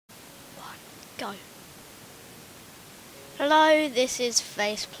Go. Hello, this is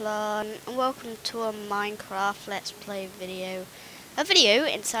Faceplant, and welcome to a Minecraft Let's Play video. A video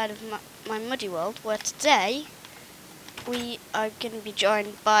inside of my muddy world, where today we are going to be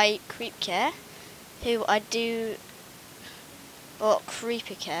joined by Creepcare, who I do, or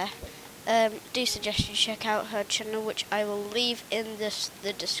Creepcare. Do suggest you check out her channel, which I will leave in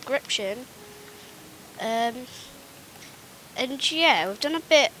the description. And yeah, we've done a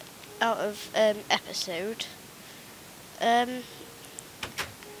bit out of episode. I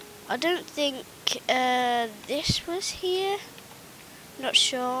don't think this was here. Not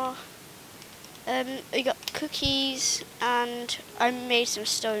sure. We got cookies and I made some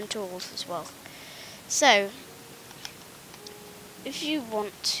stone tools as well. So if you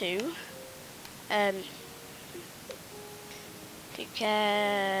want to,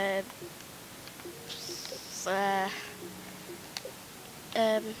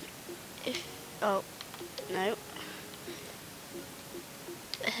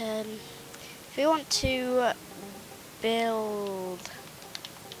 if you want to build,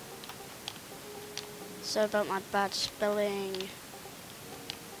 so about my bad spelling,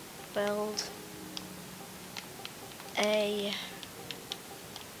 build a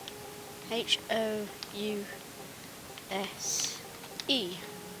HOUSE,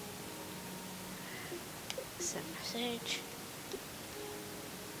 send message.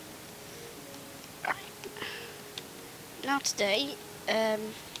 Right. Now today,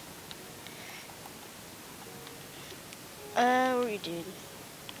 what are you doing?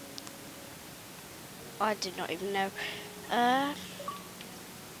 I did not even know. Oh,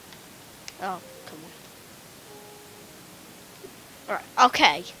 come on. Right,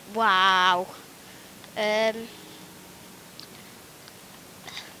 okay. Wow.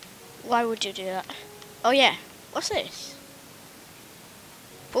 Why would you do that? Oh yeah. What's this?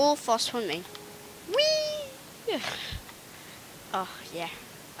 Pool for swimming. Whee! Oh yeah,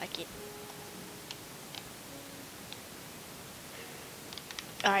 like it.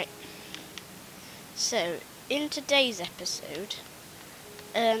 Alright. So in today's episode,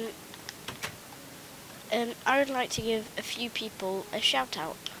 I would like to give a few people a shout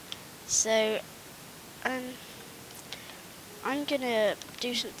out. So I'm gonna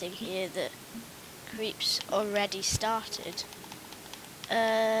do something here that Creep's already started.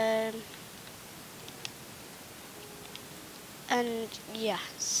 And yeah,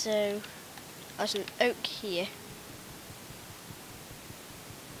 so there's an oak here.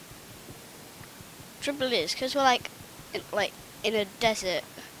 Trouble is, because we're like in a desert,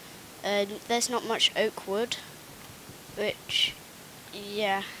 there's not much oak wood, which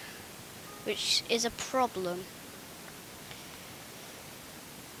is a problem.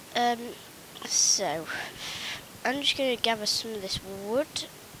 So I'm just gonna gather some of this wood.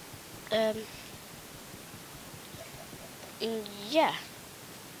 And yeah.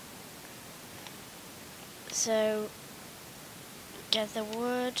 So gather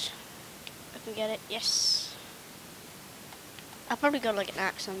wood. I can get it, yes. I probably got like an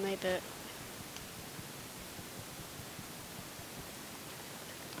axe on me, but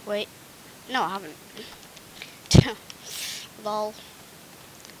wait, no, I haven't. Lol.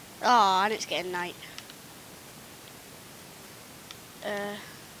 Oh, and it's getting night.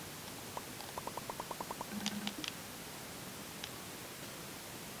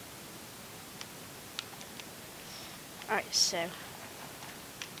 Alright, so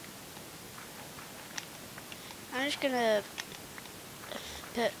I'm just gonna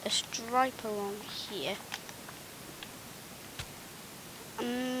put a stripe along here. I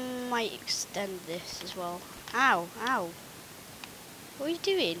might extend this as well. Ow, ow. What are you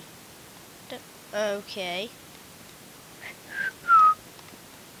doing? Okay.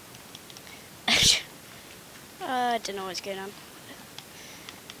 I don't know what's going on.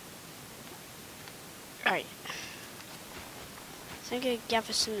 Right. So I'm gonna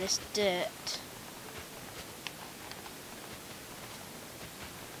gather some of this dirt.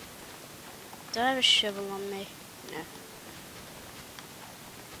 Do I have a shovel on me? No.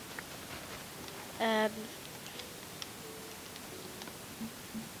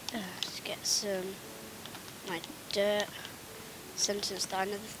 Let's get some my dirt. Sentence that I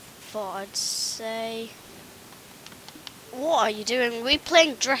never thought I'd say. What are you doing? Are we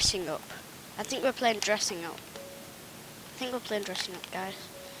playing dressing up? I think we're playing dressing up. Guys.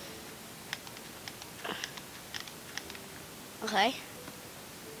 Okay.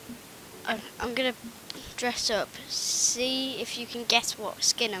 I'm gonna dress up. See if you can guess what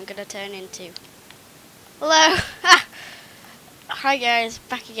skin I'm gonna turn into. Hello! Hi guys,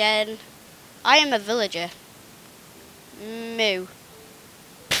 back again. I am a villager. Moo.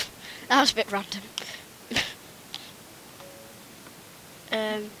 That was a bit random.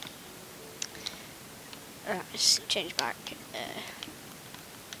 Let's change back.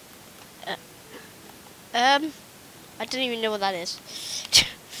 I don't even know what that is.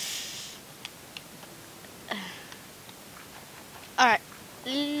 Alright.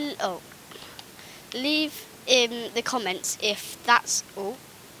 Leave in the comments if that's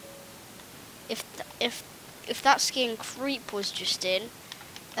if that skin creep was just in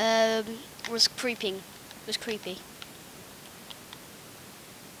was creepy.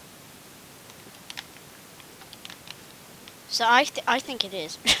 So I think it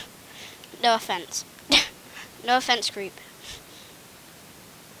is. No offense. No offense, creep.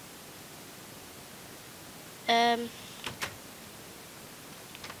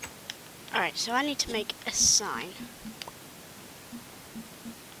 Alright, so I need to make a sign.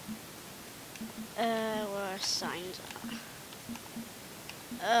 Where are signs?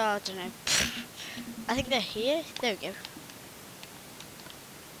 Oh, I don't know. I think they're here. There we go.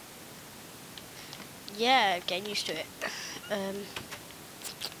 Yeah, getting used to it.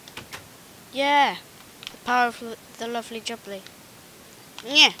 Yeah, the power of the lovely jubbly.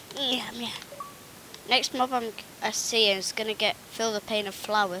 Yeah. Next mob I see is gonna fill the pane of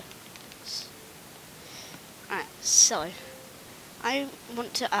flowers. Alright, so I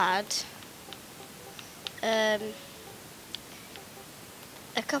want to add a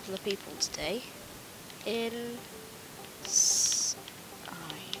couple of people today inside.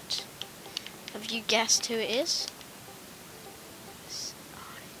 Have you guessed who it is?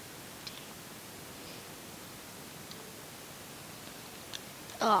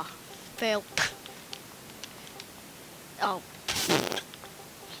 Oh, fail. Oh.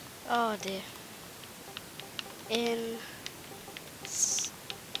 Oh dear.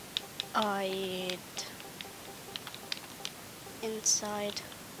 Inside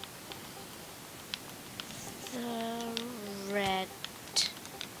the red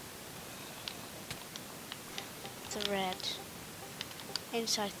thread.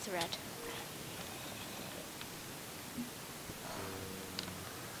 Inside thread.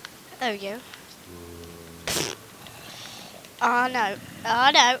 There we go. Oh no.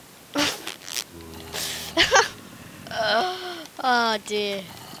 Oh no. Oh dear.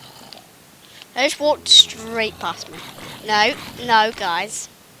 I just walked straight past me. No, guys.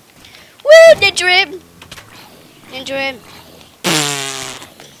 Woo! Ninja him! Ninja him.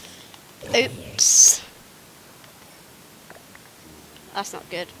 Oops. That's not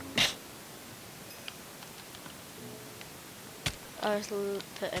good. I'll just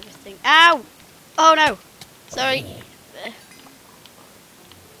put everything. Ow! Oh no! Sorry.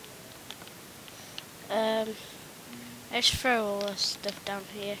 Let's throw all this stuff down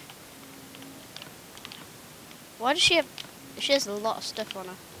here. Why does she have... She has a lot of stuff on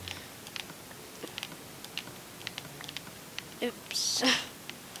her. Oops.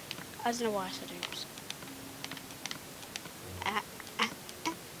 I don't know why I said oops.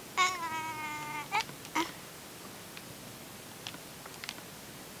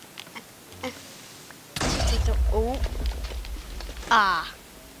 Oh. Ah.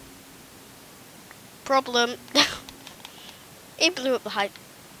 Problem. It blew up the height.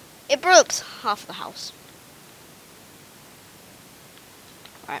 It blew up half the house.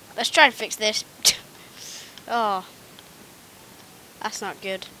 Right, let's try and fix this. Oh. That's not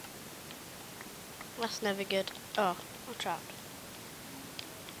good. That's never good. Oh, I'm trapped.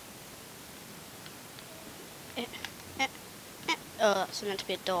 Oh, that's meant to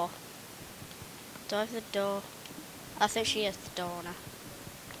be a door. Do I have the door? I think she has the door on her.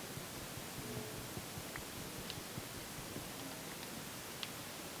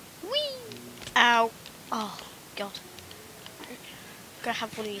 Whee! Ow! Oh, God. I'm gonna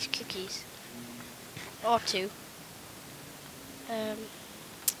have one of these cookies. Or two.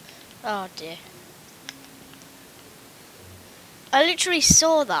 Oh dear. I literally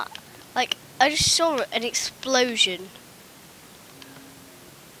saw that. Like, I just saw an explosion.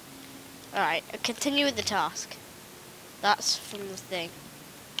 Alright, I'll continue with the task. That's from the thing.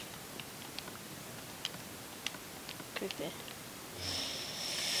 Creepy.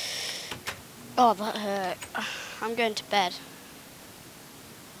 Oh, that hurt. I'm going to bed.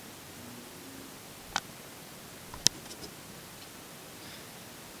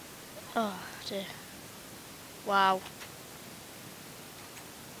 Oh dear. Wow.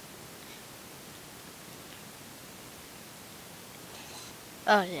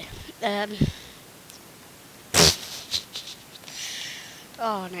 Oh dear.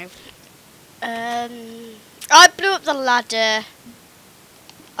 Oh no. I blew up the ladder.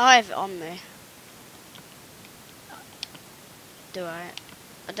 I have it on me. Do I?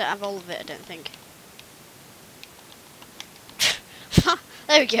 I don't have all of it, I don't think.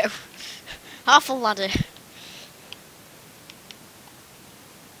 There we go. Half a ladder.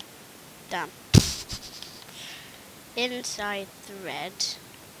 Damn. Inside thread.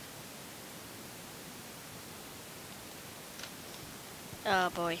 Oh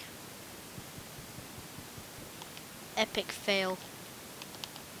boy. Epic fail.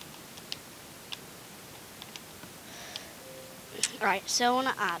 Right, so I want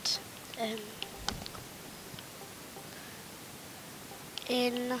to add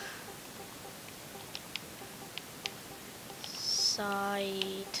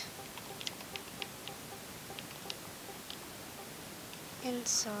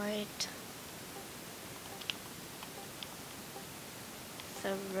inside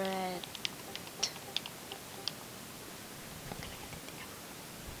thread.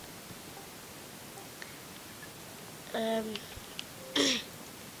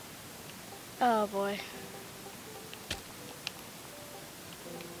 Oh boy.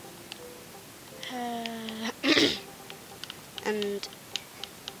 And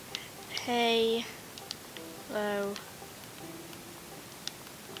hey, hello.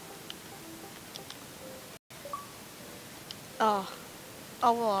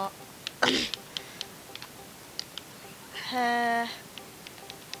 Oh, what?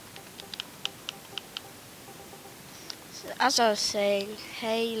 So as I was saying,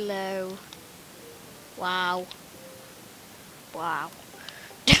 Halo. Wow. Wow.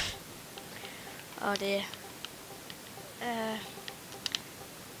 Oh dear.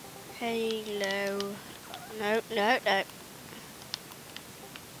 Halo. No.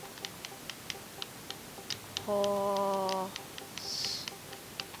 Horse.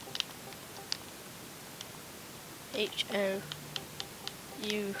 H-O-U-R.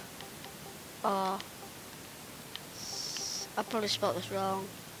 I probably spelled this wrong.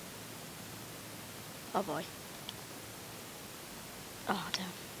 Oh boy. Oh damn.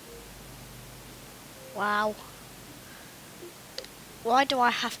 Wow. Why do I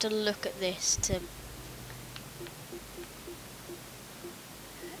have to look at this to...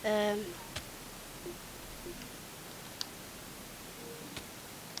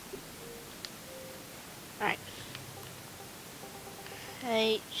 Right.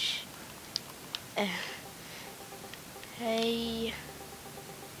 H... Hey...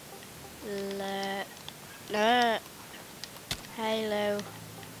 No. Halo.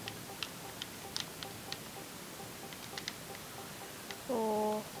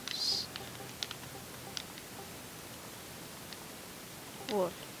 Horse.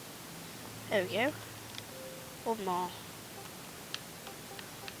 One. There we go. One more.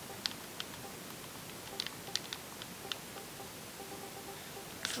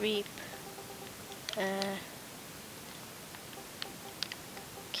 Creep. Care.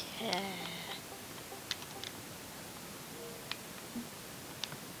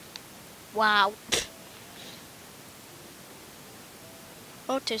 Wow.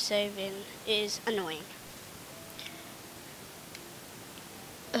 Autosaving is annoying.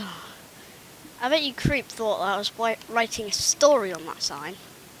 Ugh. I bet you Creep thought that I was writing a story on that sign.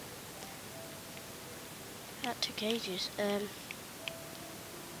 That took ages.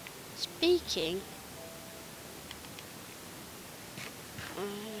 Speaking.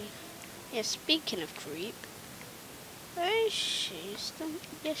 Yeah, speaking of Creep. Where is she?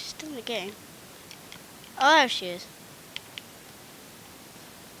 Yeah, she's still in the game. Oh, there she is.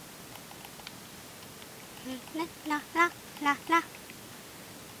 La la la la la.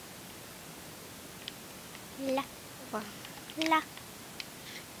 La la.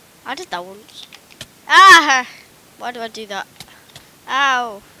 I did that once. Ah! Why do I do that?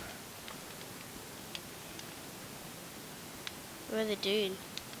 Ow! What are they doing?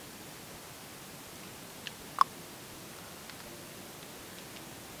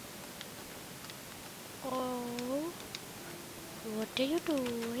 Oh, what are you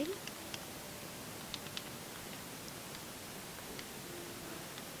doing?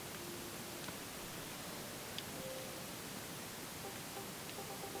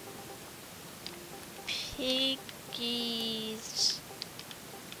 Piggies.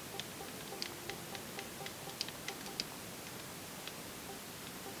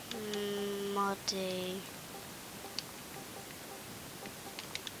 Muddy.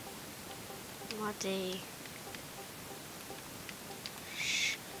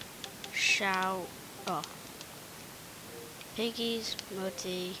 Shout. Oh. Piggies,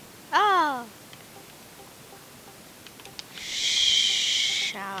 muddy. Ah!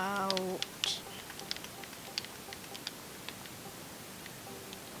 Shout.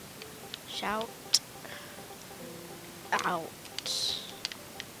 Shout. Out.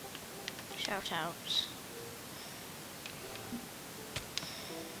 shout outs.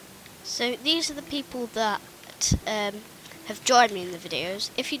 So these are the people that have joined me in the videos.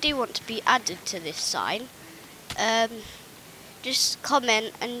 If you do want to be added to this sign, just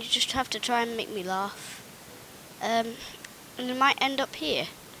comment, and you just have to try and make me laugh. And it might end up here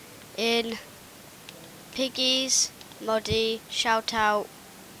in Piggies, Muddy, shout out.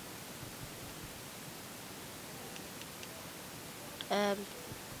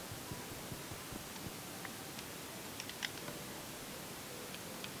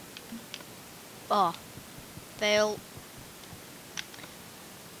 Oh, fail.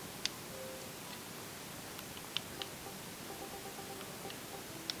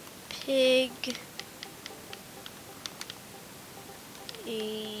 Piggies,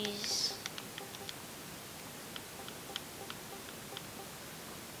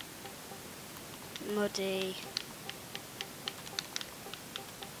 Muddy.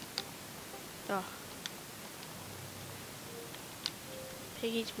 Oh.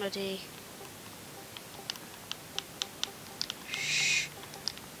 Piggies, Muddy.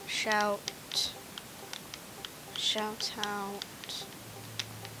 Shout out.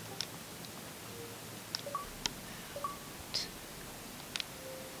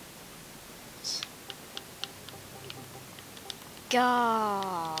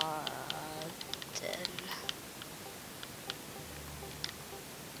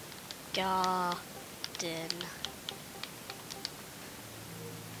 Garden.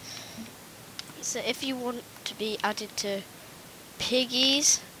 So if you want to be added to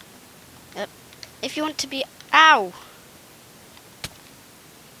Piggies, if you want to be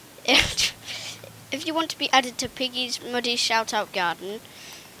if you want to be added to Piggies Muddy Shout Out Garden,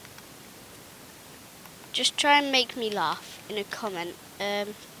 just try and make me laugh in a comment.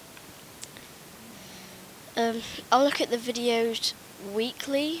 I'll look at the videos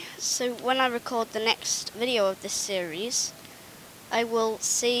weekly, so when I record the next video of this series, I will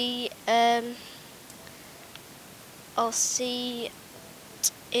see. I'll see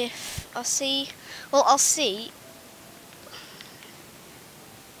if I'll see. Well, I'll see.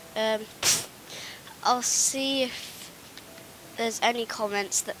 I'll see if there's any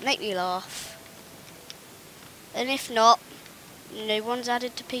comments that make me laugh, and if not, no one's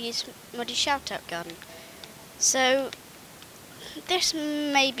added to Piggy's Muddy Shoutout Garden. So this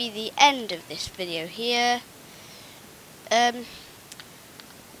may be the end of this video here.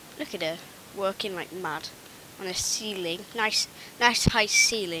 Look at her working like mad on a ceiling, nice high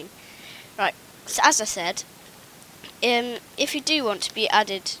ceiling. Right, so as I said, if you do want to be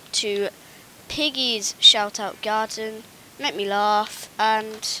added to Piggy's Shoutout Garden, make me laugh,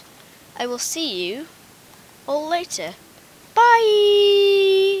 and I will see you all later. Bye!